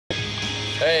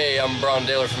Hey, I'm Braun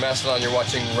Daler from Mastodon. You're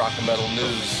watching Rock and Metal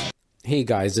News. Hey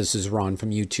guys, this is Ron from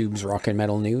YouTube's Rock and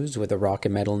Metal News with a Rock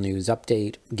and Metal News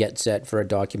update. Get set for a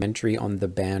documentary on the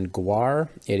band GWAR.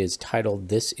 It is titled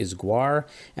This Is GWAR,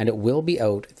 and it will be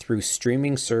out through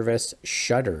streaming service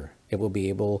Shudder. It will be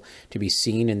able to be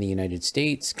seen in the United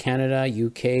States, Canada,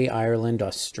 UK, Ireland,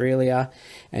 Australia,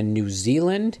 and New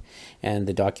Zealand. And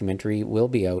the documentary will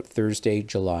be out Thursday,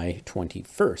 July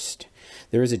 21st.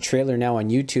 There is a trailer now on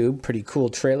YouTube, pretty cool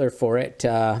trailer for it,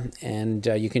 and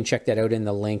you can check that out in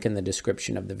the link in the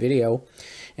description of the video.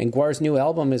 And GWAR's new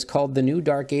album is called The New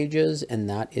Dark Ages, and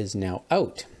that is now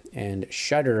out. And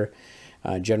Shudder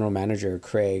General Manager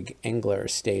Craig Engler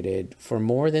stated, "For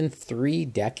more than 3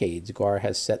 decades, GWAR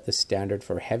has set the standard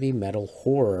for heavy metal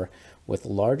horror with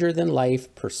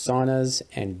larger-than-life personas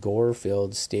and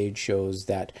gore-filled stage shows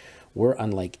that were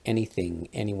unlike anything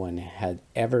anyone had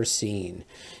ever seen."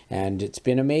 And it's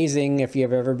been amazing. If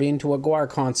you've ever been to a GWAR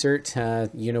concert,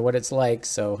 you know what it's like,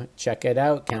 so check it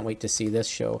out. Can't wait to see this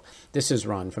show. This is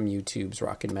Ron from YouTube's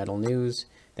Rock and Metal News.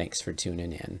 Thanks for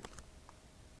tuning in.